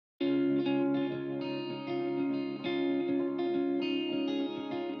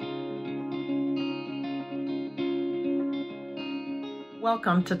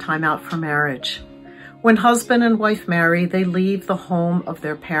Welcome to Time Out for Marriage. When husband and wife marry, they leave the home of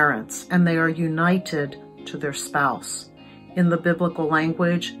their parents and they are united to their spouse. In the biblical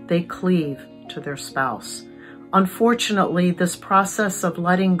language, they cleave to their spouse. Unfortunately, this process of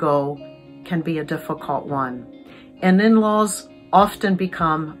letting go can be a difficult one, and in-laws often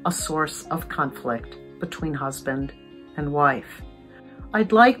become a source of conflict between husband and wife.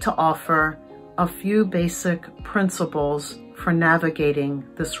 I'd like to offer a few basic principles for navigating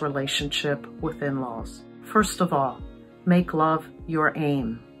this relationship with in-laws. First of all, make love your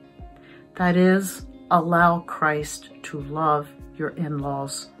aim. That is, allow Christ to love your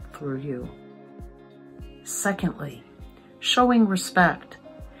in-laws through you. Secondly, showing respect.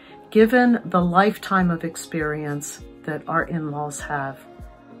 Given the lifetime of experience that our in-laws have,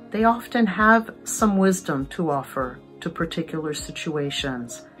 they often have some wisdom to offer to particular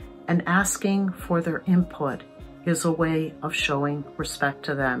situations, and asking for their input is a way of showing respect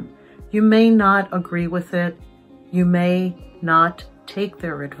to them. You may not agree with it, you may not take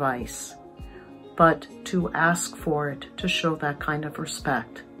their advice, but to ask for it, to show that kind of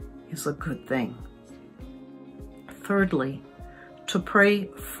respect, is a good thing. Thirdly, to pray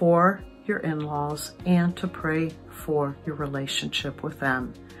for your in-laws and to pray for your relationship with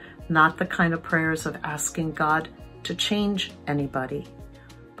them. Not the kind of prayers of asking God to change anybody,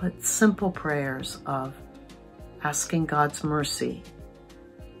 but simple prayers of asking God's mercy.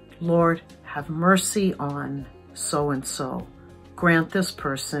 Lord, have mercy on so-and-so. Grant this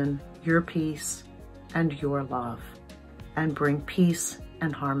person your peace and your love, and bring peace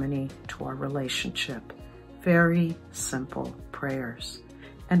and harmony to our relationship. Very simple prayers.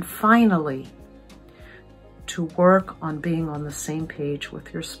 And finally, to work on being on the same page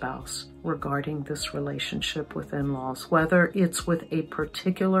with your spouse regarding this relationship with in-laws, whether it's with a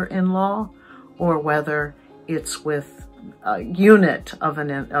particular in-law or whether it's with a unit of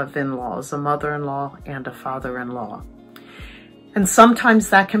in-laws, a mother-in-law and a father-in-law. And sometimes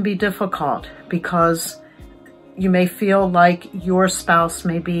that can be difficult because you may feel like your spouse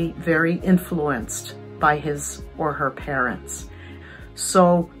may be very influenced by his or her parents.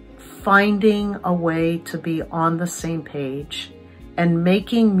 So finding a way to be on the same page and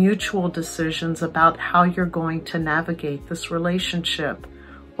making mutual decisions about how you're going to navigate this relationship,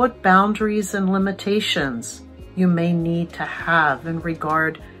 what boundaries and limitations you may need to have in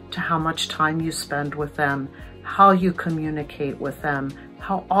regard to how much time you spend with them, how you communicate with them,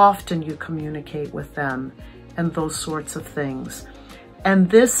 how often you communicate with them, and those sorts of things. And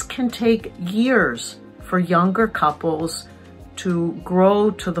this can take years for younger couples to grow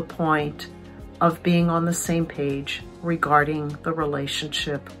to the point of being on the same page regarding the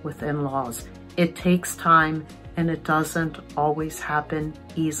relationship with in-laws. It takes time and it doesn't always happen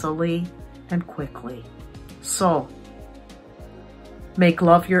easily and quickly. So, make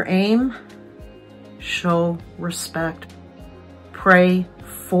love your aim, show respect, pray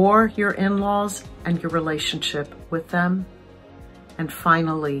for your in-laws and your relationship with them, and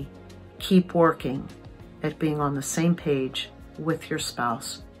finally, keep working at being on the same page with your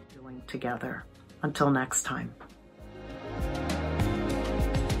spouse, doing together. Until next time.